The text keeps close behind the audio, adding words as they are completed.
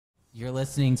You're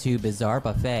listening to Bizarre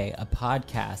Buffet, a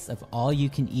podcast of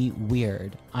all-you-can-eat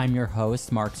weird. I'm your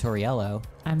host, Mark Torriello.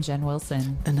 I'm Jen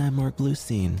Wilson. And I'm Mark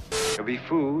Bluestein. There'll be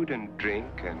food and drink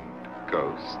and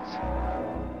ghosts,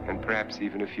 and perhaps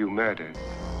even a few murders.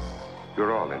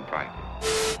 You're all invited.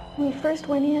 When we first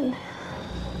went in,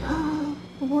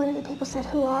 one of the people said,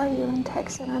 "Who are you?" And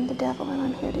Tex said, "I'm the devil, and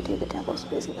I'm here to do the devil's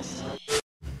business."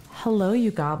 Hello, you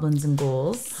goblins and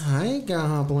ghouls. Hi,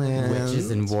 goblins.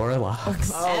 Witches and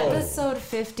warlocks. Episode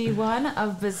 51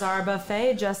 of Bizarre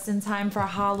Buffet, just in time for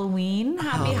Halloween.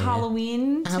 Happy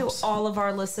Halloween to all of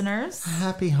our listeners.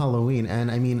 Happy Halloween.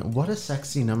 And I mean, what a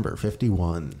sexy number,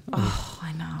 51. Oh,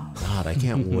 I know. God, I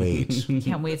can't wait.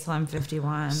 Can't wait till I'm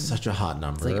 51. Such a hot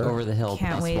number. It's like over the hill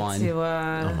Can't plus wait one. to,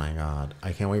 Oh my God.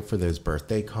 I can't wait for those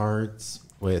birthday cards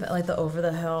with, like the over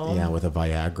the hill. yeah, with a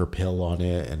Viagra pill on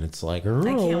it. And it's like, I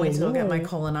can't wait to go get my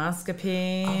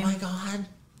colonoscopy. Oh my God.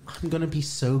 I'm going to be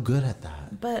so good at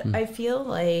that. But I feel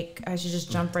like I should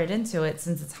just jump right into it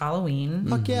since it's Halloween.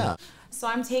 Fuck yeah. So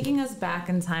I'm taking us back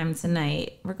in time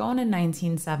tonight. We're going to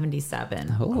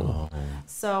 1977. Oh.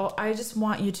 So I just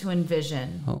want you to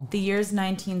envision the year's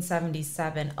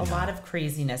 1977. A lot of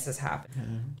craziness has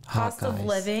happened. Cost of guys.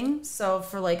 living. So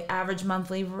for like average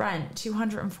monthly rent,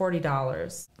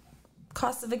 $240.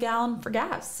 Cost of a gallon for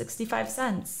gas, 65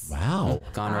 cents. Wow.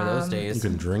 Gone are those You days.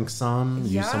 can drink some,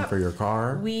 use some Yep. for your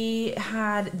car. We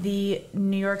had the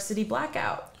New York City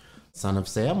blackout. Son of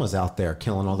Sam was out there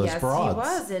killing all those Yes, broads. he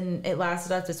was, and it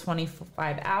lasted up to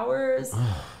 25 hours,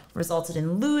 resulted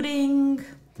in looting.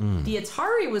 The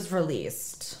Atari was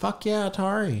released. Fuck yeah,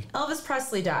 Atari. Elvis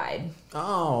Presley died.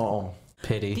 Oh.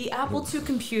 Pity. The Apple II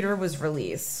computer was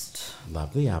released.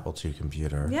 Love the Apple II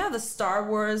computer. Yeah, the Star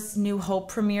Wars New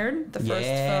Hope premiered, the first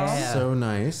Yeah. film, So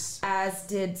nice. as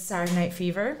did Saturday Night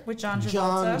Fever with John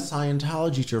John Travolta.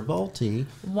 Scientology Travolta.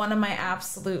 One of my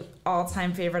absolute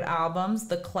all-time favorite albums,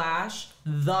 The Clash,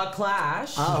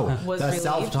 Oh, was the released.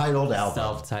 self-titled album.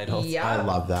 Self-titled. Yeah. I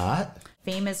love that.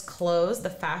 Famous clothes,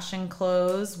 the fashion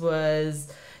clothes was,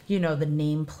 you know, the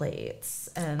nameplates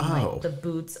and like the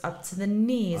boots up to the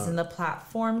knees and the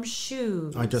platform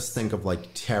shoes. I just think of like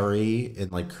Terry in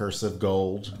like cursive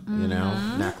gold, you know,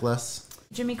 necklace.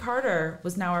 Jimmy Carter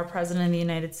was now our president of the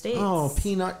United States. Oh,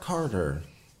 Peanut Carter.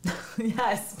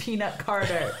 Yes, Peanut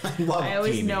Carter. love I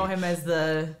always Peanut. know him as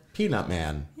the Peanut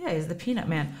Man. yeah, he's the Peanut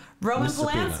Man. Roman Mr.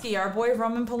 Polanski, our boy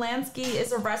Roman Polanski,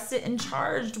 is arrested and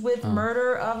charged with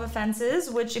murder of offenses,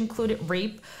 which included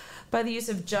rape by the use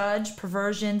of judge,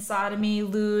 perversion, sodomy,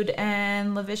 lewd,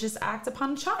 and lascivious act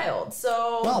upon a child.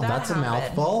 So Well, that that's happened. a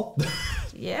mouthful.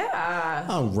 Yeah.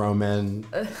 Oh, Roman.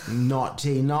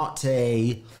 Naughty,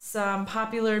 naughty. Some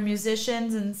popular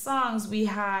musicians and songs. We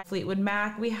had Fleetwood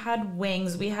Mac, we had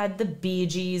Wings, we had the Bee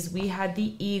Gees, we had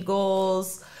the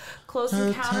Eagles, Close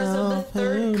Encounters of the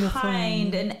Third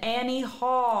Kind, and Annie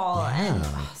Hall. And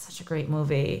such a great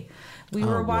movie. We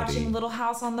were watching Woody. Little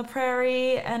House on the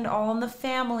Prairie and All in the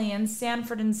Family and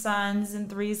Sanford and Sons and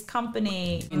Three's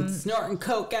Company. Snorting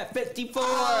coke at 54.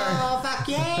 Oh, fuck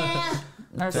yeah.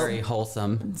 Or Very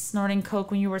wholesome. snorting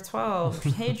coke when you were 12.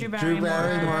 Hey, Drew Barrymore. Drew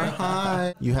Barrymore,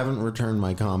 hi. You haven't returned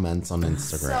my comments on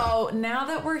Instagram. So now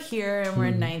that we're here and we're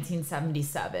in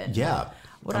 1977. yeah.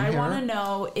 What I'm I here. want to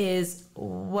know is,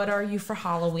 what are you for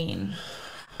Halloween?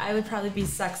 I would probably be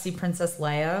sexy Princess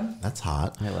Leia. That's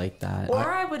hot. I like that. Or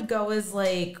I would go as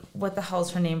like, what the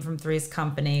hell's her name from Three's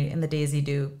Company in the Daisy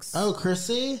Dukes? Oh,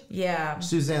 Chrissy? Yeah.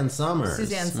 Suzanne Summers.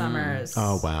 Suzanne Summers.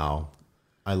 Oh, wow.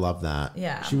 I love that.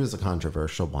 Yeah. She was a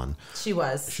controversial one. She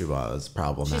was. She was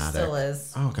problematic. She still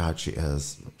is. Oh, God, she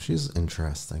is. She's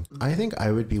interesting. I think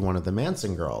I would be one of the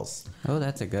Manson girls. Oh,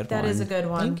 that's a good That one. is a good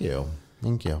one. Thank you.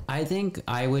 Thank you. I think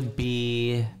I would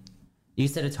be... You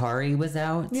said Atari was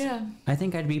out? Yeah. I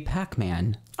think I'd be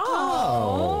Pac-Man.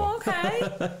 Oh,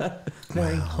 okay.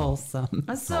 Very wholesome.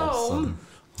 So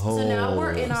now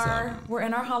we're in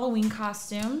our Halloween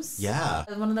costumes. Yeah.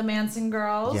 One of the Manson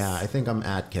girls. Yeah, I think I'm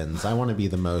Atkins. I want to be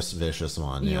the most vicious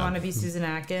one. You yeah. want to be Susan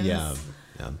Atkins? Yeah.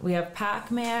 Yeah. We have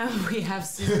Pac-Man, we have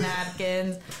Susan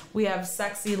Atkins, we have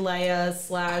Sexy Leia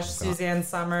 / Suzanne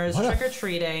Summers, What a-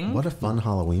 trick-or-treating. What a fun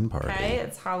Halloween party. Okay,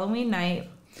 it's Halloween night.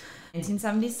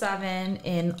 1977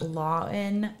 in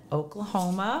Lawton,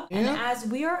 Oklahoma. And as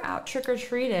we are out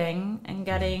trick-or-treating and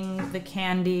getting the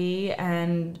candy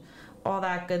and all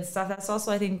that good stuff, that's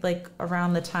also, I think, like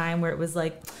around the time where it was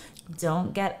like,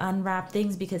 don't get unwrapped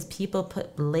things because people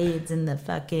put blades in the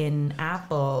fucking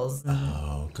apples.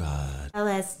 Oh, God.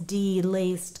 LSD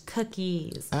laced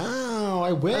cookies. Oh,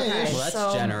 I wish. Okay. Well, that's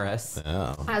So- generous.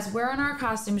 As we're in our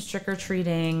costumes trick or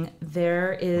treating,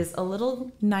 there is a little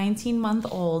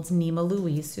 19-month-old Nima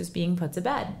Louise who's being put to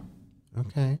bed.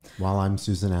 Okay. While I'm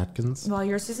Susan Atkins. While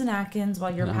you're Susan Atkins,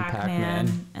 while you're And I'm Pac-Man,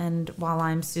 Pac-Man. and while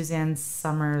I'm Suzanne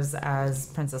Summers as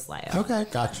Princess Leia. Okay,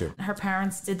 got you. Her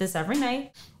parents did this every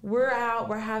night. We're out,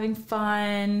 we're having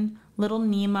fun. Little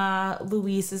Nima,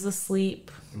 Luis is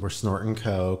asleep. We're snorting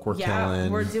coke. We're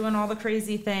killing. We're doing all the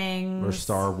crazy things. We're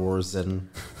Star Wars and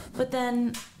But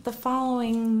then the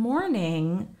following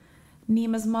morning,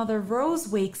 Nima's mother, Rose,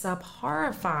 wakes up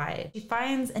horrified. She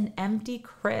finds an empty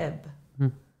crib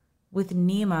with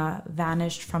Nima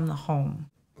vanished from the home.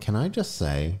 Can I just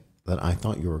say that I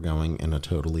thought you were going in a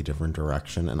totally different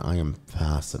direction, and I am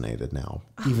fascinated now,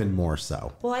 even more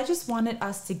so. Well, I just wanted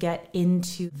us to get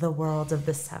into the world of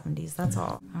the 70s. That's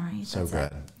all. All right. So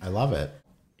that's good. it. I love it.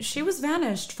 She was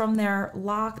vanished from their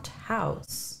locked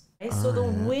house. Okay, so the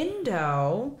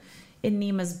window in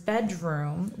Nima's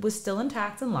bedroom was still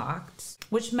intact and locked,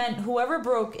 which meant whoever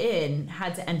broke in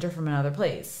had to enter from another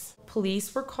place.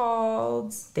 Police were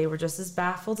called. They were just as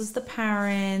baffled as the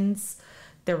parents.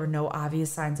 There were no obvious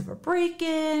signs of a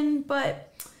break-in,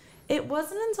 but it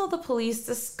wasn't until the police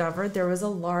discovered there was a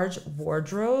large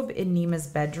wardrobe in Nima's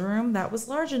bedroom that was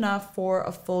large enough for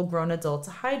a full-grown adult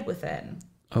to hide within.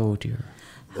 Oh, dear.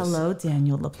 Hello,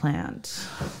 Daniel LaPlante.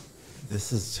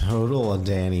 This is total a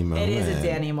Danny moment. It is a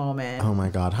Danny moment. Oh my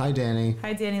God. Hi, Danny.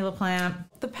 Hi, Danny LaPlante.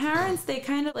 The parents, they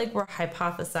kind of like were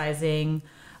hypothesizing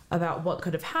about what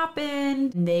could have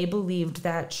happened. They believed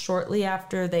that shortly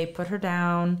after they put her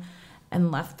down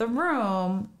and left the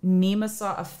room, Nima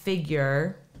saw a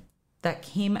figure that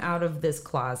came out of this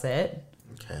closet,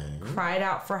 Okay. cried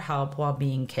out for help while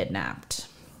being kidnapped.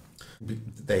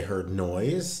 They heard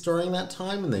noise during that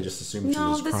time, and they just assumed she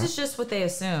No, was this crying? is just what they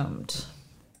assumed.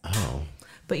 Oh.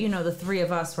 But you know, the three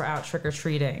of us were out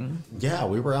trick-or-treating. Yeah,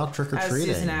 we were out As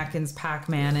trick-or-treating. Susan Atkins,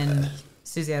 Pac-Man, and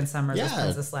Suzanne Summers as Yeah,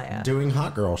 Princess Leia. doing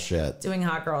hot girl shit. Doing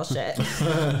hot girl shit.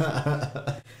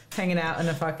 Hanging out in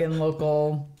a fucking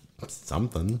local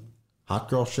Something. Hot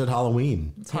girl shit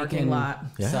Halloween. parking Taking lot.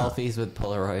 Yeah. selfies with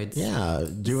Polaroids. Yeah,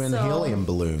 doing So- helium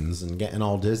balloons and getting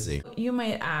all dizzy. You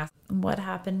might ask, what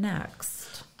happened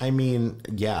next? I mean,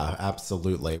 yeah,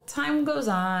 absolutely. Time goes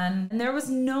on, and there was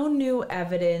no new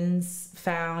evidence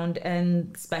found,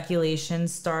 and speculation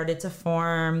started to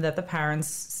form that the parents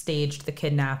staged the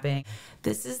kidnapping.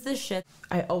 This is the shit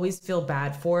I always feel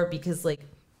bad for, because, like,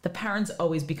 the parents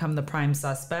always become the prime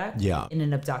suspect Yeah. in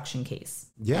an abduction case.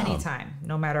 Yeah. Anytime,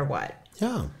 no matter what.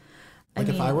 Yeah. Like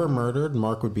if I were murdered,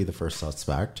 Mark would be the first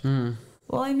suspect.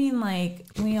 Well, I mean, like,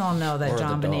 we all know that Or the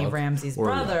John Benet dog. Ramsey's Or,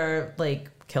 yeah. brother, like,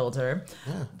 killed her.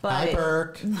 Yeah. But, Hi,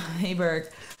 Burke. Hey,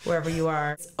 Burke, wherever you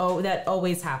are. Oh, that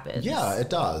always happens. Yeah, it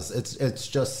does. It's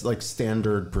just like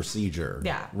standard procedure.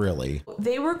 Yeah. Really.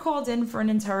 They were called in for an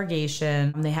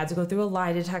interrogation. They had to go through a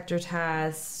lie detector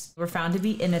test. Were found to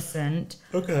be innocent.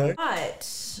 Okay.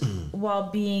 But while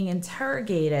being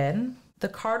interrogated, the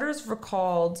Carters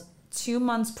recalled 2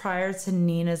 months prior to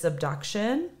Nina's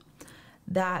abduction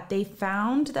that they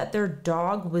found that their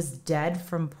dog was dead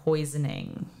from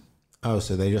poisoning. Oh,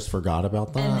 so they just forgot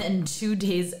about that? And then 2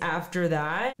 days after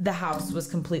that, the house was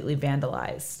completely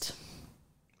vandalized.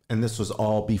 And this was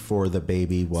all before the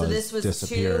baby was So this was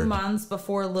disappeared. 2 months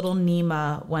before little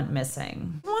Nima went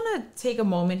missing. I want to take a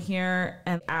moment here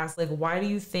and ask, like, why do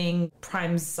you think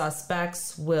prime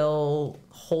suspects will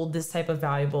hold this type of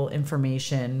valuable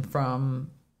information from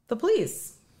the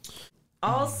police?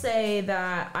 I'll say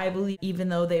that I believe even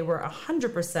though they were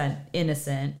 100%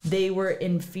 innocent, they were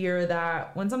in fear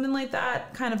that when something like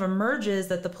that kind of emerges,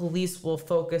 that the police will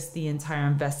focus the entire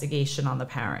investigation on the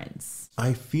parents.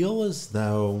 I feel as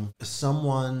though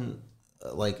someone,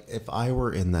 like if I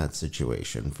were in that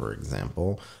situation, for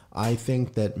example, I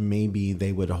think that maybe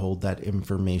they would hold that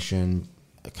information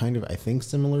kind of, I think,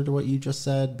 similar to what you just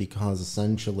said, because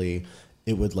essentially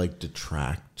it would like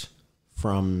detract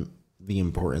from the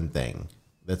important thing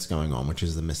that's going on, which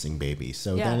is the missing baby.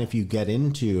 So Yeah. then if you get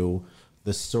into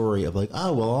the story of like,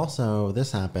 oh, well, also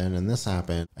this happened and this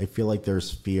happened, I feel like there's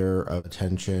fear of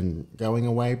attention going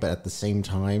away. But at the same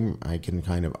time, I can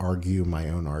kind of argue my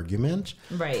own argument.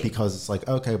 Right. Because it's like,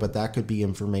 okay, but that could be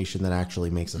information that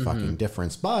actually makes a fucking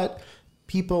difference. But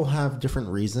people have different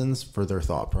reasons for their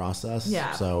thought process.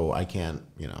 Yeah. So I can't,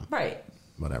 Right.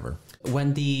 whatever.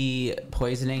 When the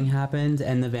poisoning happened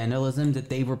and the vandalism, did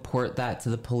they report that to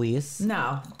the police?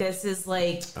 No, this is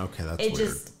like, Okay, that's it weird.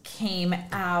 just came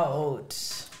out.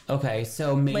 Okay,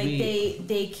 so maybe Like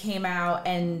they came out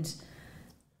and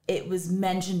it was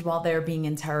mentioned while they were being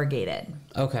interrogated.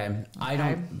 Okay. I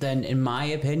don't, then in my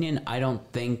opinion, I don't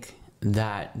think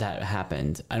that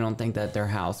happened. I don't think that their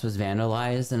house was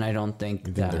vandalized, and I don't think I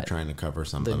think that they're trying to cover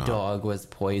something the up dog was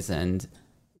poisoned.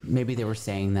 Maybe they were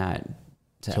saying that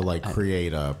to like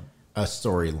create a a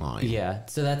storyline. Yeah,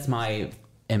 so that's my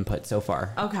input so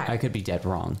far. Okay. I could be dead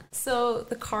wrong. So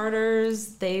the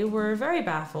Carters, they were very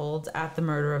baffled at the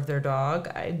murder of their dog.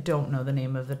 I don't know the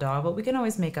name of the dog, but we can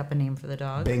always make up a name for the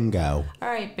dog. Bingo. All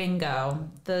right, Bingo.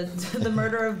 The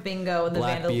murder of Bingo and the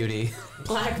Black Beauty.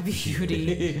 Black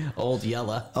Beauty. Old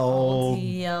Yella. Old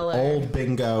Yeller. Old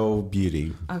Bingo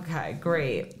Beauty. Okay,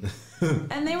 great.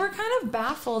 And they were kind of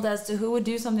baffled as to who would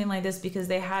do something like this because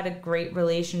they had a great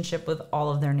relationship with all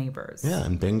of their neighbors. Yeah,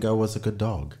 and Bingo was a good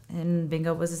dog. And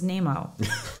Bingo was his name-o.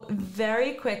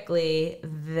 Very quickly,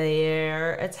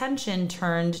 their attention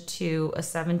turned to a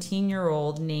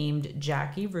 17-year-old named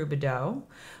Jackie Rubidoux,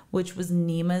 which was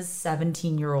Nima's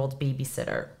 17-year-old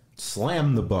babysitter.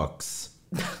 Slam the books.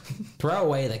 Throw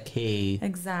away the key.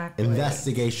 Exactly.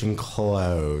 Investigation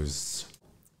closed.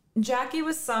 Jackie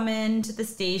was summoned to the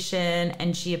station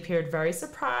and she appeared very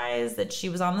surprised that she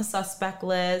was on the suspect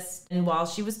list. And while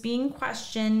she was being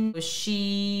questioned,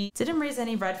 she didn't raise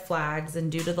any red flags, and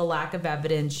due to the lack of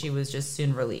evidence, she was just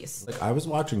soon released. Like, I was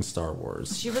watching Star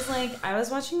Wars. She was like, I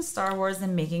was watching Star Wars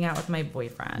and making out with my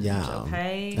boyfriend. Yeah.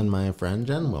 Okay. And my friend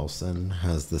Jen Wilson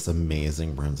has this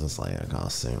amazing Princess Leia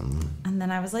costume. And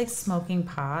then I was like smoking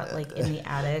pot, like in the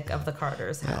attic of the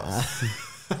Carter's house.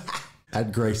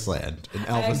 At Graceland, in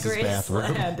Elvis's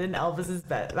bathroom. In Elvis's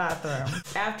bathroom.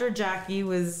 After Jackie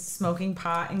was smoking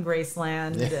pot in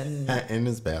Graceland and In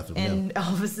his bathroom. in yeah.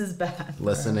 Elvis's bathroom.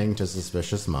 Listening to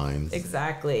Suspicious Minds.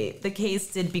 Exactly. The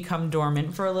case did become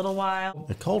dormant for a little while.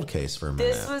 A cold case for a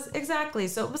minute. This was exactly.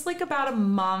 So it was like about a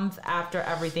month after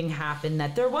everything happened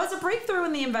that there was a breakthrough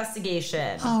in the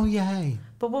investigation. Oh, yay.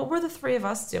 But what were the three of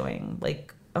us doing?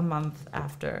 Like a month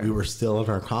after. We were still in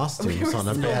our costumes We were on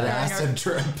a still bad wearing our- acid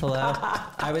trip Hello.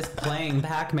 I was playing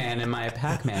Pac-Man in my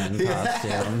Pac-Man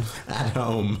costume. at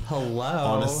home Hello.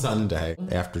 on a Sunday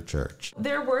after church.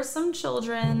 There were some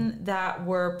children that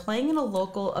were playing in a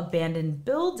local abandoned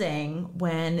building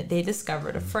when they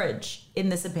discovered a fridge in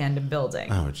this abandoned building.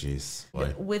 Oh, jeez.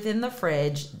 Boy. Within the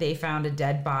fridge, they found a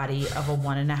dead body of a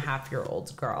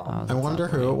 1.5-year-old girl. I wonder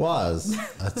who it was.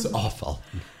 That's awful.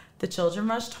 The children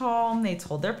rushed home. They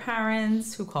told their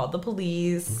parents, who called the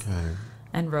police. Okay.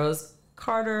 And Rose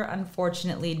Carter,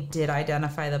 unfortunately, did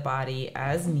identify the body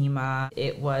as Nima.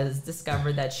 It was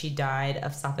discovered that she died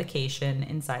of suffocation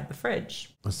inside the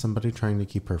fridge. Was somebody trying to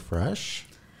keep her fresh?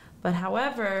 But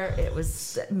however, it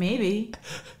was maybe,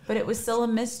 but it was still a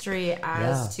mystery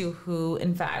as to who,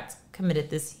 in fact, committed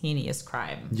this heinous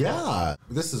crime. Yeah.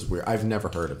 This is weird. I've never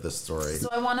heard of this story. So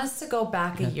I want us to go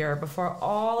back a year before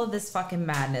all of this fucking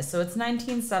madness. So it's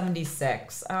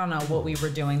 1976. I don't know what we were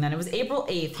doing then. It was April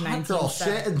 8th, Hot girl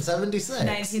shit in 76.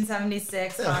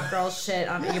 1976. Hot girl shit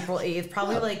on April 8th.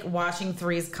 Probably like watching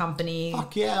Three's Company.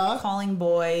 Fuck yeah. Calling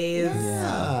boys.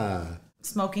 Yeah.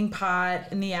 Smoking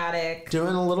pot in the attic.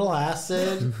 Doing a little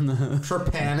acid.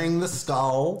 Trepanning the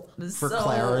skull for So-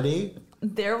 clarity.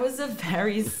 There was a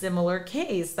very similar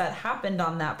case that happened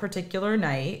on that particular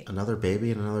night. Another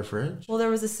baby in another fridge? Well, there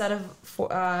was a set of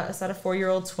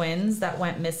 4-year-old twins that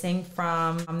went missing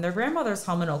from their grandmother's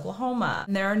home in Oklahoma.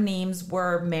 Their names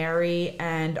were Mary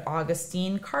and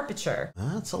Augustine Carpenter.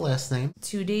 That's a last name.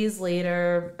 2 days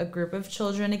later, a group of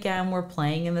children again were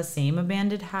playing in the same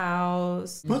abandoned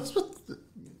house. What's with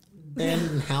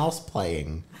and house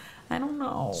playing? I don't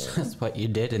know. That's what you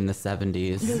did in the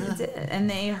 70s. They did. And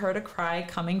they heard a cry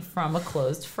coming from a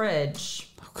closed fridge.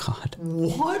 Oh, God.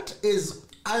 What is...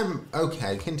 I'm...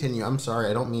 Okay, continue. I'm sorry.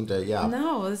 I don't mean to... Yeah.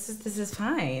 No, this is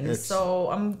fine. It's-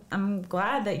 So I'm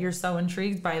glad that you're so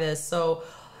intrigued by this. So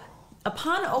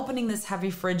upon opening this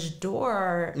heavy fridge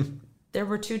door, there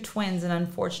were two twins, and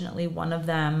unfortunately one of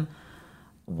them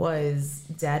was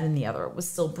dead and the other was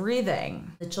still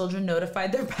breathing. The children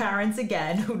notified their parents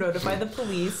again, who notified the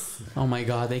police. Oh, my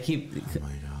God. They keep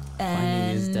finding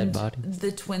these dead And bodies.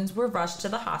 the twins were rushed to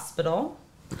the hospital.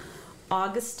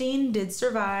 Augustine did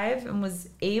survive and was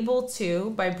able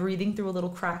to by breathing through a little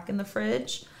crack in the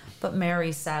fridge, but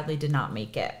Mary sadly did not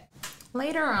make it.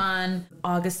 Later on,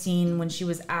 Augustine, when she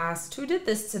was asked who did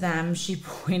this to them, she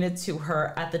pointed to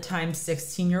her at the time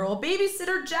 16-year-old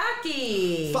babysitter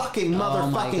Jackie. Fucking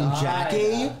motherfucking God.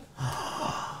 Jackie.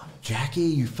 Jackie,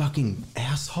 you fucking Who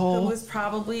asshole. was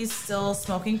probably still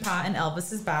smoking pot in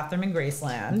Elvis's bathroom in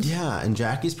Graceland. Yeah, and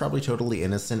Jackie's probably totally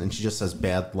innocent and she just has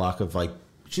bad luck of like...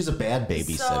 She's a bad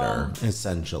babysitter,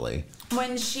 essentially.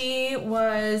 When she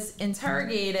was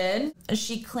interrogated,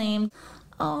 she claimed,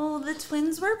 oh, the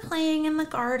twins were playing in the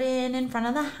garden in front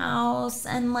of the house,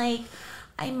 and like,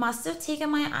 I must have taken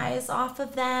my eyes off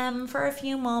of them for a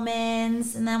few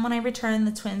moments, and then when I returned,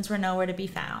 the twins were nowhere to be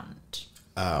found.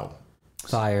 Oh.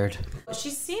 Fired. She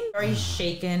seemed very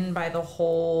shaken by the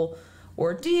whole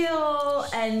ordeal,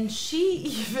 and she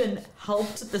even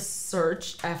helped the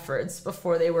search efforts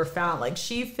before they were found. Like,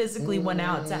 she physically went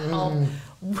out to help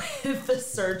with the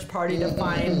search party to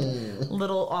find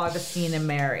little Augustine and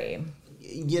Mary.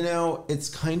 You know, it's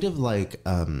kind of like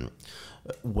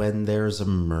when there's a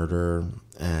murder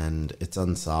and it's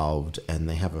unsolved and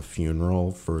they have a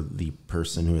funeral for the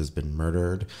person who has been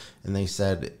murdered, and they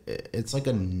said it's like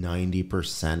a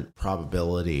 90%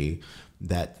 probability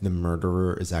that the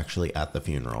murderer is actually at the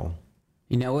funeral.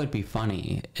 You know, it would be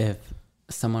funny if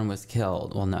someone was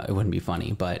killed. Well, no, it wouldn't be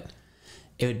funny, but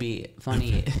it would be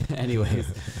funny anyways.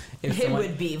 If It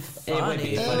would be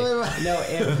funny.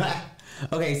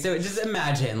 Okay, so just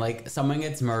imagine, like, someone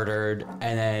gets murdered,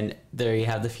 and then there you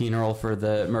have the funeral for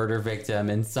the murder victim,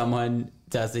 and someone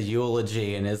does a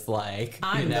eulogy and is like,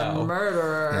 I'm the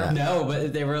murderer. Yeah. No,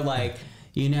 but they were like,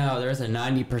 you know, there's a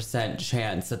 90%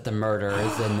 chance that the murderer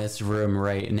is in this room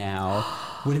right now.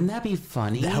 Wouldn't that be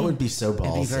funny? That would be so ballsy.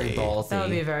 It'd be very ballsy. That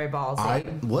would be very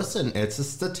ballsy. Listen, it's a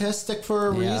statistic for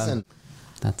a reason.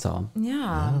 That's all.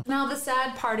 Yeah. Now, the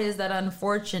sad part is that,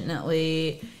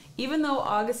 unfortunately, even though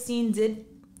Augustine did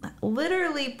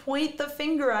literally point the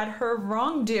finger at her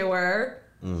wrongdoer,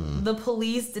 the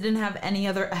police didn't have any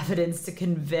other evidence to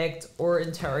convict or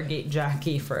interrogate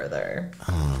Jackie further.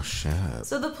 Oh, shit.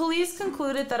 So the police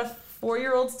concluded that a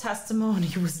 4-year-old's testimony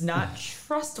was not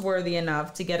trustworthy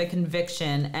enough to get a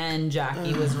conviction, and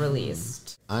Jackie was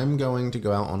released. I'm going to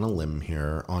go out on a limb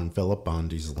here, on Philip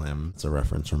Bondi's limb. It's a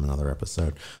reference from another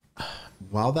episode.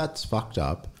 While that's fucked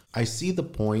up, I see the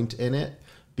point in it,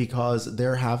 because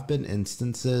there have been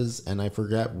instances, and I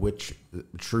forget which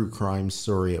true crime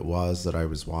story it was that I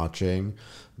was watching,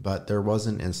 but there was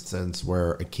an instance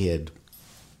where a kid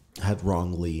had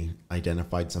wrongly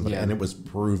identified somebody, and it was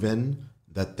proven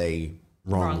that they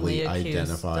wrongly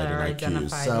identified and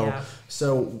accused.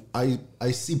 So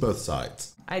I see both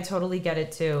sides. I totally get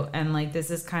it too. And like, this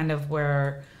is kind of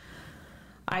where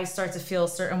I start to feel a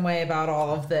certain way about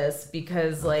all of this,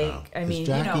 because like, I mean, is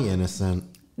Jackie innocent?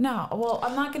 No, well,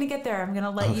 I'm not going to get there. I'm going to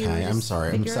let you. Okay, I'm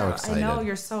sorry. I'm so excited. I know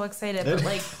you're so excited, but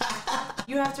like,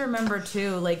 you have to remember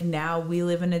too, like, now we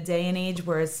live in a day and age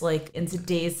where it's like, in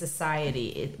today's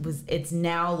society, it's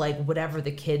now like whatever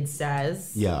the kid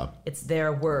says. Yeah. It's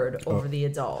their word over the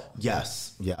adult.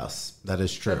 Yes, that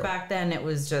is true. But back then it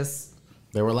was just.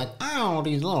 They were like, oh,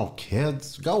 these little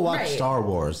kids, go watch Star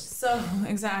Wars. So,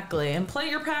 exactly. And play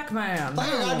your Pac-Man. Play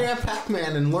your goddamn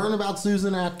Pac-Man and learn about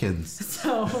Susan Atkins.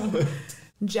 So,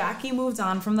 Jackie moved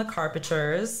on from the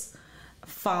Carpenters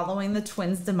following the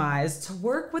twins' demise to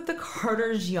work with the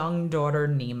Carters' young daughter,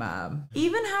 Nema.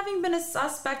 Even having been a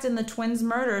suspect in the twins'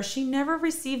 murder, she never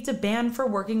received a ban for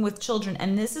working with children.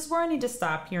 And this is where I need to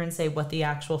stop here and say, what the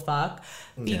actual fuck?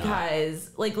 Because,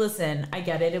 like, listen, I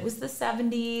get it. It was the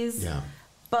 70s. Yeah.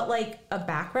 But, like, a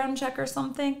background check or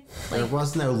something? Like, there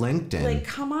was no LinkedIn. Like,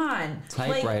 come on.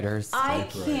 Typewriters.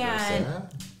 Like,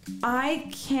 I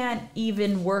can't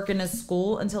even work in a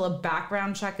school until a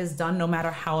background check is done, no matter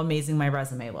how amazing my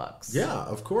resume looks. Yeah,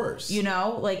 of course. You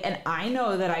know, like, and I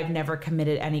know that I've never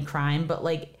committed any crime, but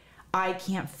like, I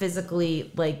can't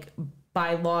physically, like,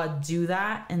 by law do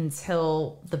that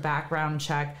until the background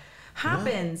check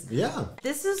happens. Yeah.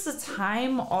 This is the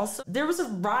time also, there was a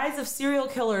rise of serial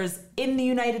killers in the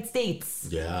United States.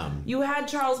 Yeah. You had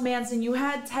Charles Manson, you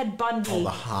had Ted Bundy. All the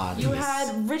hotties. You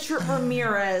had Richard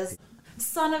Ramirez.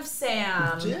 Son of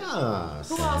Sam. Yeah.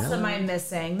 Who else am I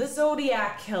missing? The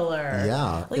Zodiac Killer.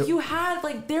 Yeah. Like, you had,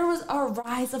 like, there was a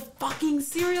rise of fucking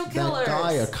serial killers. That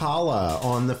guy, Akala,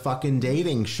 on the fucking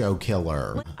dating show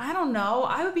Killer. Like, I don't know.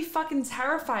 I would be fucking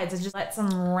terrified to just let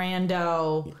some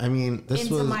rando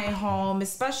into my home,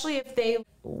 especially if they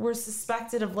were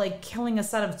suspected of, like, killing a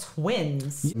set of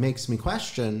twins. It makes me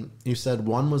question. You said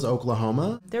one was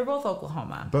Oklahoma? They're both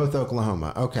Oklahoma. Both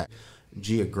Oklahoma. Okay.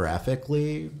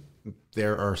 Geographically,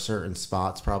 there are certain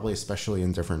spots, probably especially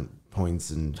in different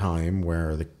points in time,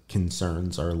 where the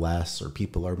concerns are less, or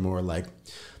people are more like,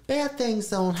 bad things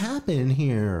don't happen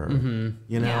here.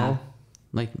 You know? Yeah.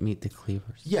 Like Meet the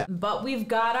Cleavers. Yeah. But we've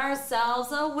got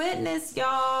ourselves a witness,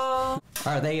 y'all.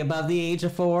 Are they above the age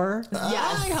of 4? Yes.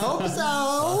 I hope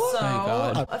so. So, Thank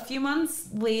God. a few months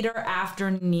later, after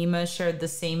Nema shared the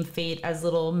same fate as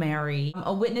little Mary,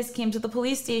 a witness came to the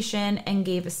police station and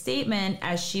gave a statement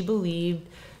as she believed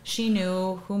she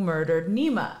knew who murdered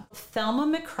Nema. Thelma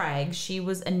McCraig, she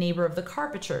was a neighbor of the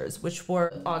Carpenters, which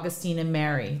were Augustine and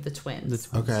Mary, the twins.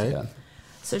 Okay. Yeah.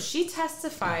 So she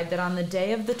testified that on the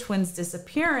day of the twins'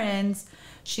 disappearance,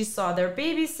 she saw their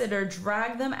babysitter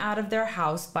drag them out of their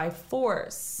house by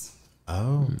force.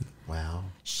 Oh, Wow.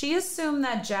 She assumed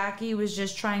that Jackie was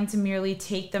just trying to merely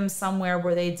take them somewhere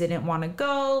where they didn't want to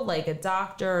go, like a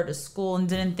doctor or to school, and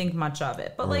didn't think much of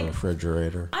it. But Or a like,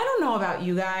 refrigerator. I don't know about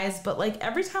you guys, but like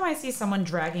every time I see someone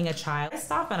dragging a child, I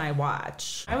stop and I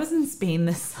watch. I was in Spain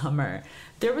this summer.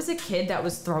 There was a kid that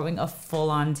was throwing a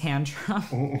full-on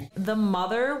tantrum. The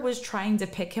mother was trying to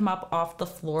pick him up off the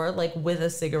floor, like with a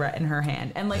cigarette in her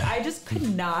hand. And like, I just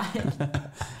could not.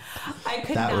 I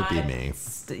could That not. would be me.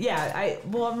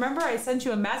 Well, remember I sent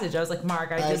you a message. I was like,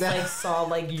 Mark, I just like saw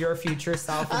like your future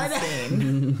self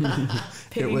in Spain.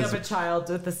 Picking up a child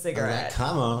with a Like, cigarette.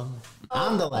 come on.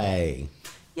 Andale.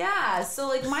 Yeah. So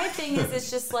like my thing is, it's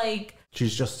just like,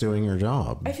 She's just doing her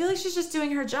job. I feel like she's just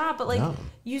doing her job, but like Yeah.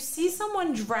 you see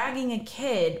someone dragging a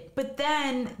kid, but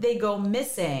then they go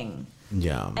missing.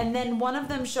 Yeah. And then one of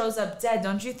them shows up dead.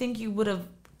 Don't you think you would have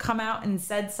come out and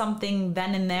said something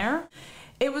then and there?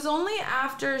 It was only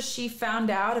after she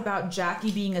found out about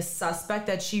Jackie being a suspect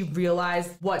that she realized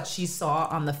what she saw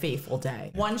on the fateful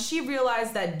day. Once she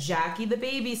realized that Jackie, the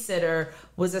babysitter,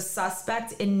 was a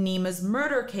suspect in Nima's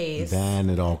murder case, Then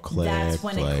it all clicked. that's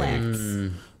when it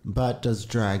clicked. But does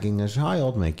dragging a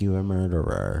child make you a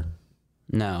murderer?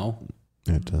 No.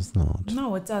 It does not.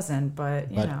 No, it doesn't, but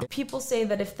you know. People say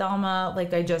that if Thelma,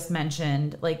 like I just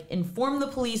mentioned, like informed the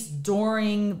police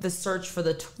during the search for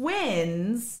the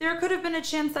twins, there could have been a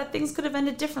chance that things could have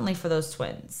ended differently for those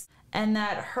twins. And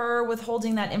that her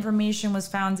withholding that information was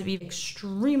found to be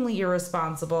extremely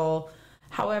irresponsible.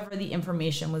 However, the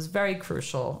information was very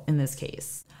crucial in this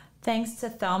case. Thanks to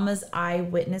Thelma's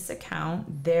eyewitness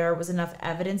account, there was enough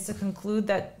evidence to conclude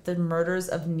that the murders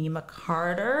of Nima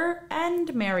Carter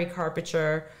and Mary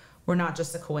Carpenter were not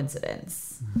just a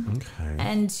coincidence. Okay.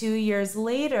 And 2 years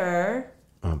later,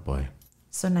 Oh boy.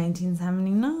 so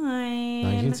 1979,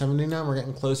 1979. We're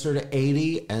getting closer to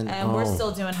 80, and we're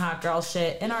still doing hot girl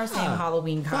shit in our same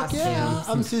Halloween Fuck costumes. yeah!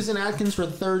 I'm Susan Atkins for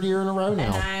the third year in a row now.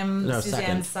 And I'm No, Suzanne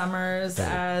second. Summers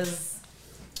Second. as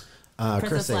Princess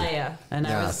Chrissy. Leia. And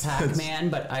I was Yes. Pac-Man,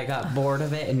 but I got bored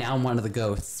of it, and now I'm one of the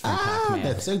ghosts from Pac-Man.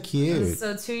 That's so cute.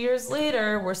 So 2 years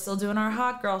later, we're still doing our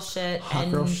hot girl shit. Hot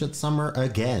and girl shit summer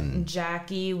again.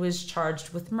 Jackie was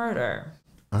charged with murder.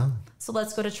 So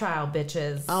let's go to trial,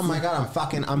 bitches. Oh my god,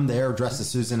 I'm there dressed as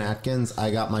Susan Atkins.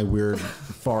 I got my weird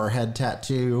forehead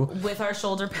tattoo. With our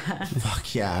shoulder pads.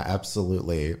 Fuck yeah,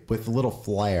 absolutely. With a little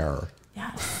flair.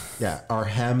 Yes. Yeah, our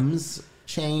hems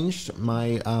changed.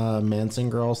 My Manson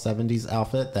Girl 70s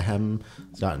outfit, the hem's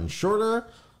gotten shorter.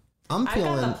 I'm I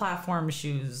feeling got the platform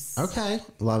shoes. okay.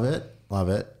 Love it. Love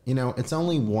it. You know, it's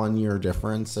only 1 year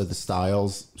difference, so the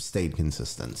styles stayed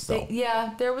consistent still.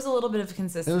 Yeah, there was a little bit of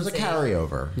consistency. It was a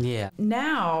carryover. Yeah.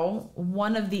 Now,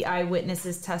 one of the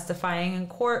eyewitnesses testifying in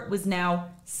court was now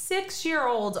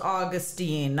 6-year-old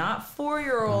Augustine, not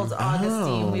 4-year-old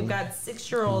Augustine. We've got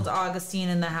 6-year-old Augustine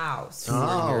in the house.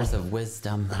 4 years of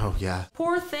wisdom. Oh yeah.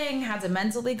 Poor thing had to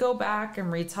mentally go back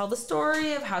and retell the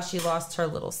story of how she lost her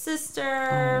little sister,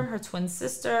 her twin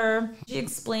sister. She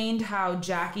explained how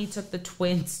Jackie took the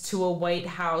twins to a white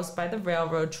house by the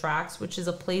railroad tracks, which is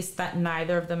a place that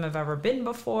neither of them have ever been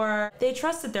before. They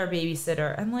trusted their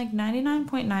babysitter, and like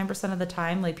 99.9% of the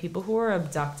time, like people who are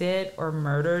abducted or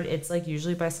murdered, it's like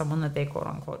usually by someone that they quote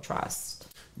unquote trust.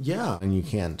 Yeah, and you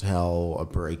can't tell a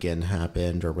break-in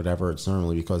happened or whatever. It's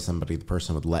normally because the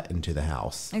person would let into the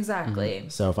house. Exactly.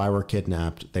 So if I were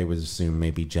kidnapped, they would assume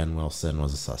maybe Jen Wilson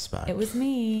was a suspect. It was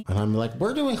me. And I'm like,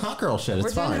 we're doing hot girl shit. It's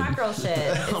We're fine. doing hot girl shit.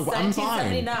 It's I'm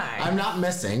 1979. fine. I'm not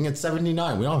missing. It's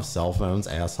 79. We don't have cell phones,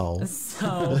 asshole.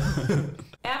 So,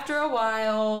 after a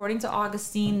while, according to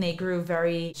Augustine, they grew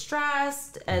very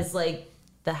stressed as like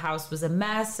the house was a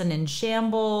mess and in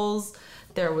shambles.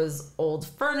 There was old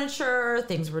furniture,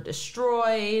 things were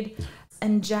destroyed.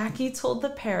 And Jackie told the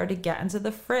pair to get into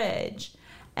the fridge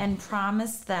and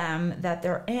promised them that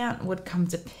their aunt would come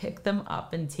to pick them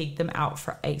up and take them out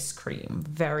for ice cream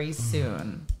very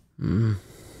soon. Oh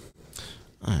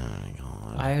my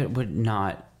god. I would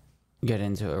not get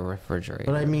into a refrigerator.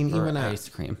 But I mean, for even at- ice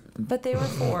cream. But they were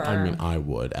 4. I mean, I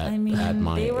would at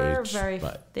my they were age. very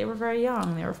but they were very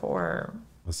young. They were 4.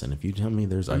 listen, if you tell me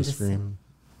there's ice just- cream,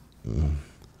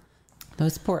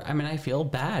 Those poor. I mean, I feel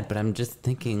bad, but I'm just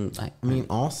thinking. Like, I mean,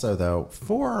 also though,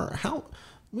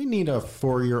 we need a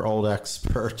 4-year-old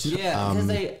expert. yeah,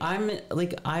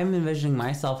 because I'm envisioning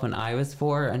myself when I was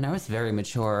 4, and I was very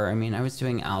mature. I mean, I was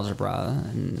doing algebra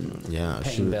and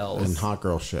paying bills and hot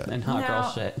girl shit. and hot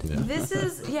girl shit. This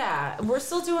is we're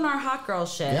still doing our hot girl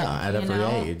shit. Yeah, at every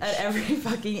age. At every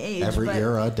fucking age. Every but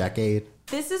era, decade.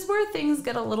 this is where things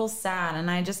get a little sad,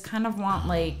 and I just kind of want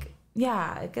like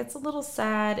yeah, it gets a little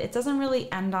sad. It doesn't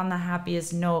really end on the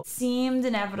happiest note. It seemed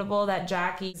inevitable that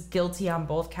Jackie's guilty on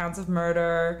both counts of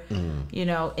murder. You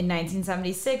know, in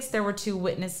 1976, there were 2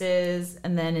 witnesses.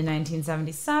 And then in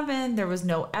 1977, there was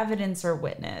no evidence or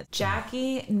witness.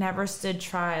 Jackie never stood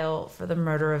trial for the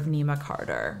murder of Nima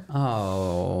Carter.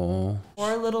 Oh.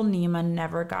 Poor little Nima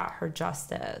never got her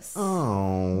justice.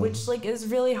 Oh. Which, like, is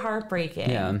really heartbreaking.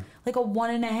 Yeah. Like a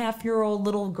 1.5-year-old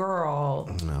little girl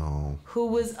No. who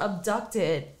was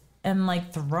abducted and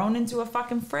like thrown into a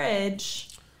fucking fridge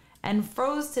and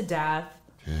froze to death.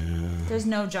 There's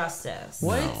no justice.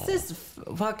 What's this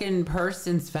fucking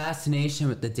person's fascination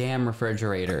with the damn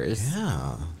refrigerators?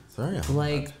 Yeah. Sorry.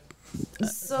 Like,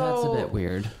 So that's a bit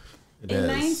weird. It in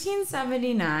is.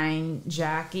 1979,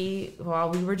 Jackie, while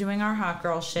we were doing our hot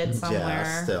girl shit somewhere,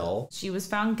 Yeah, still. she was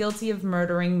found guilty of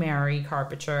murdering Mary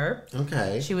Carpenter.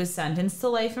 Okay. She was sentenced to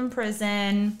life in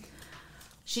prison.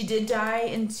 She did die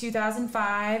in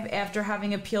 2005 after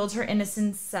having appealed her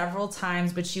innocence several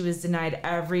times, but she was denied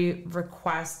every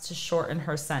request to shorten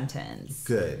her sentence.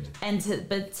 Good.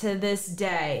 But to this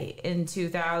day, in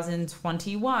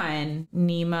 2021,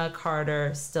 Nima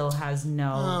Carter still has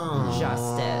no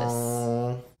justice.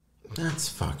 Oh, that's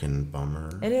fucking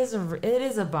bummer. It is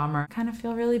a bummer. I kind of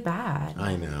feel really bad.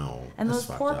 I know. And That's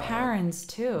those poor fucked up. parents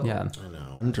too. Yeah. I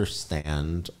know.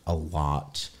 Understand a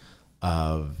lot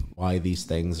of why these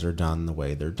things are done the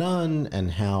way they're done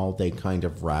and how they kind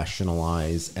of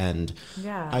rationalize. And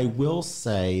Yeah. I will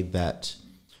say that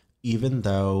even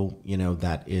though, you know,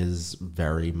 that is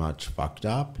very much fucked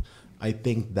up, I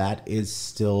think that is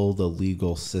still the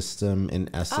legal system in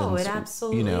essence. Oh, it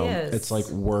absolutely you know, is. It's like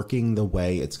working the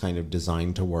way it's kind of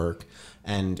designed to work.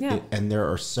 And Yeah. and there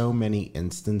are so many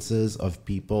instances of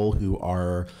people who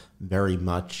are very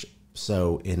much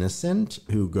so innocent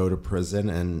who go to prison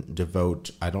and devote,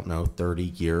 I don't know, 30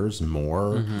 years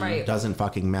more. Right. Doesn't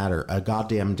fucking matter. A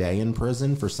goddamn day in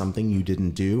prison for something you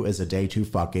didn't do is a day too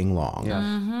fucking long.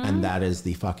 Yeah. And that is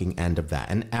the fucking end of that.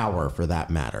 An hour for that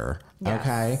matter. Yes.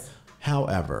 Okay?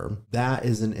 However, that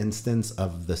is an instance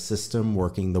of the system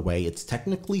working the way it's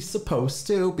technically supposed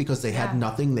to because they had Yeah.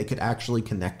 nothing they could actually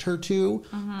connect her to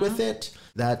with it.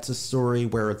 That's a story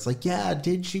where it's like, yeah,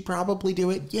 did she probably do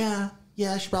it? Yeah,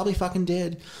 she probably fucking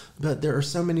did. But there are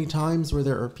so many times where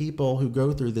there are people who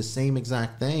go through the same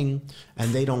exact thing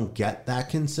and they don't get that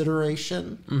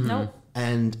consideration. Nope.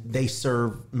 And they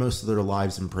serve most of their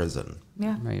lives in prison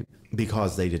Yeah. Right.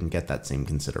 because they didn't get that same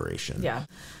consideration. Yeah.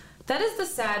 That is the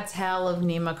sad tale of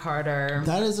Nima Carter.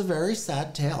 That is a very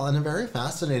sad tale and a very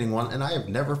fascinating one. And I have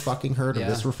never fucking heard of Yeah.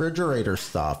 this refrigerator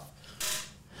stuff.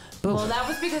 Well, that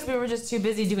was because we were just too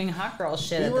busy doing hot girl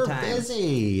shit We at were the time.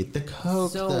 busy. The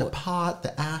coke, So- the pot,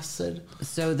 the acid.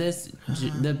 So this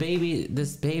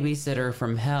babysitter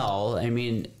from hell. I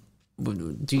mean,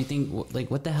 do you think like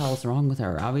what the hell's wrong with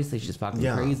her? Obviously, she's fucking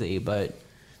Yeah. crazy, but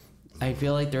I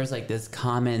feel like there's like this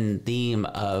common theme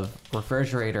of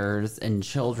refrigerators and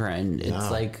children. It's Yeah.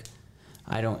 like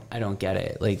I don't get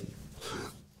it. Like,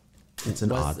 It's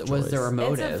an odd was choice. there a It's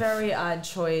motive? a very odd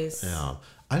choice. Yeah.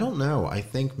 I don't know. I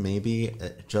think maybe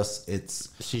it's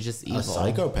She's just a evil.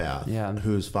 psychopath Yeah.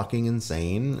 who's fucking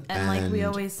insane. And like we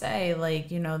always say,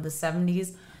 like, you know, the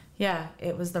 70s, yeah,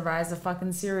 it was the rise of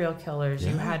fucking serial killers.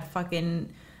 You Yeah. had fucking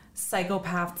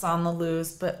psychopaths on the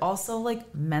loose, but also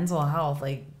like mental health,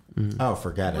 like Oh,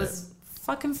 forget was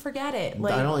fucking forget it.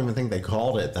 Like I don't even think they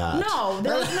called it that. no,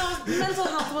 there was no mental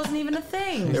health wasn't even a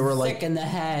thing. They were Sick like, in the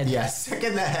head. yeah, sick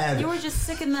in the head. You were just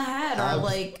sick in the head or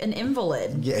like an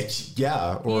invalid.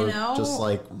 Yeah, or You know? just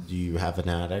like, do you have an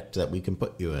addict that we can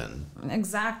put you in?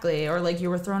 Exactly. Or like you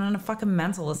were thrown in a fucking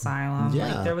mental asylum.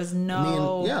 Yeah, Like there was no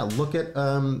I mean, yeah, look at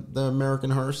the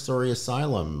American Horror Story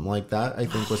Asylum. Like that, I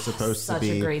think was supposed to such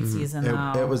be. a great season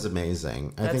though. It was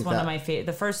amazing. I That's think one that, of my favorite.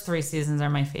 The first 3 seasons are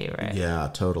my favorite. Yeah,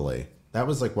 totally. That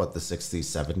was like what the 60s,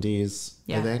 70s,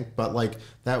 I Yeah. think. But like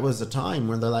that was a time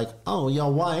where they're like, "Oh,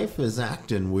 your wife is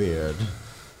acting weird.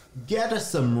 Get her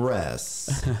some rest."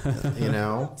 You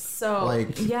know? So,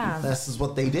 like yeah. this is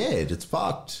what they did. It's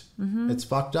fucked. It's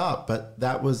fucked up, but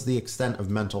that was the extent of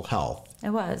mental health, It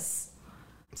was.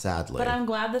 sadly. But I'm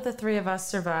glad that the 3 of us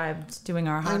survived doing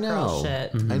our I hot girl know.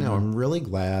 shit. I know. I'm really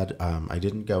glad I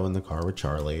didn't go in the car with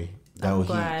Charlie. Though I'm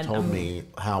glad. he told me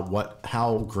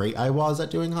how great I was at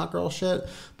doing hot girl shit,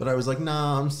 but I was like,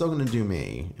 nah, I'm still gonna do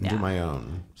me and do Yeah. my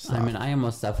own stuff. I mean, I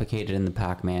almost suffocated in the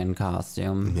Pac-Man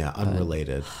costume. Yeah,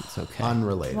 unrelated. It's okay.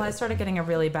 Unrelated. Well, I started getting a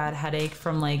really bad headache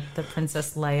from like the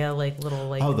Princess Leia, like little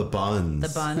like Oh, the buns. the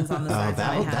buns on the Oh, sides of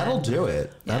my head. that'll do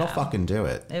it. That'll Yeah. fucking do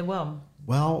it. It will.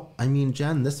 Well, I mean,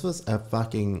 Jen, this was a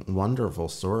fucking wonderful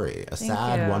story. A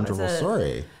sad, you. wonderful It's a-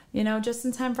 story. just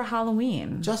in time for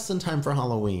Halloween. Just in time for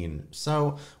Halloween.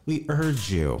 So we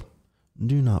urge you,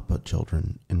 do not put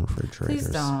children in refrigerators. Please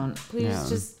don't.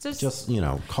 Please Just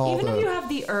call even if you have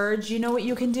the urge, you know what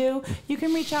you can do? You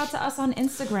can reach out to us on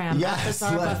Instagram at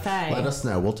Bizarre Buffet. Let us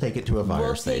know. We'll take it to a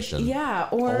fire station.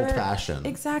 Or old fashioned.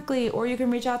 Exactly. Or you can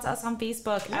reach out to us on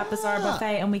Facebook at Bizarre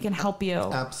Buffet and we can help you.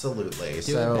 Absolutely.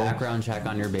 Do a background check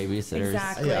on your babysitters.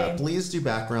 Exactly. Yeah, please do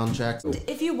background checks.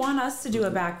 If you want us to do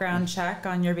a background check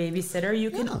on your babysitter,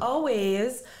 you can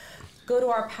always go to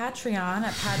our Patreon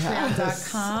at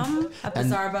patreon.com at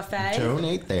Bizarre Buffet.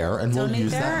 Donate there, and we'll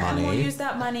use that money. And we'll use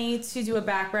that money to do a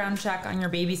background check on your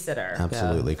babysitter.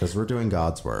 Absolutely, because we're doing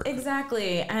God's work.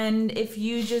 Exactly. And if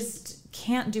you just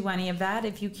can't do any of that,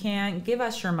 if you can't give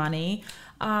us your money,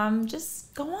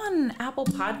 just go on Apple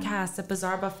Podcasts at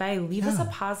Bizarre Buffet. Leave us a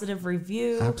positive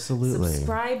review. Absolutely.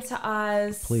 Subscribe to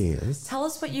us. Please. Tell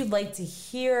us what you'd like to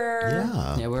hear.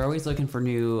 Yeah, we're always looking for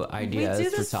new ideas We do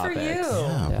this for topics. for you.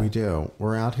 Yeah, we do.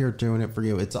 We're out here doing it for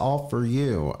you. It's all for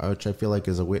you, which I feel like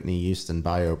is a Whitney Houston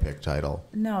biopic title.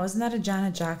 No, isn't that a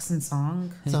Janet Jackson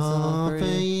song? It's all for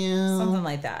you. Something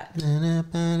like that.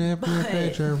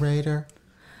 Refrigerator.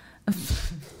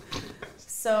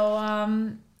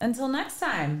 So, until next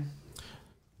time.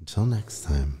 Until next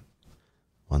time,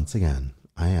 once again,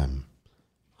 I am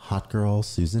Hot Girl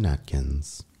Susan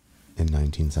Atkins in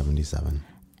 1977.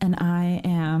 And I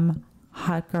am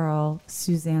Hot Girl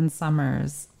Suzanne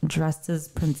Summers, dressed as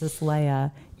Princess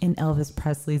Leia in Elvis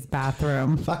Presley's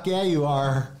bathroom. Fuck yeah, you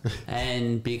are.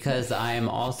 And because I am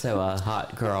also a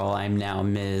hot girl, I'm now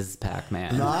Ms.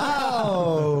 Pac-Man.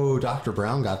 Oh, Dr.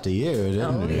 Brown got to you,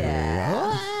 didn't he?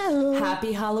 Yeah. Oh.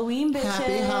 Happy Halloween, bitches.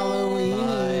 Happy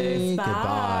Halloween. Bye.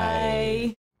 Goodbye.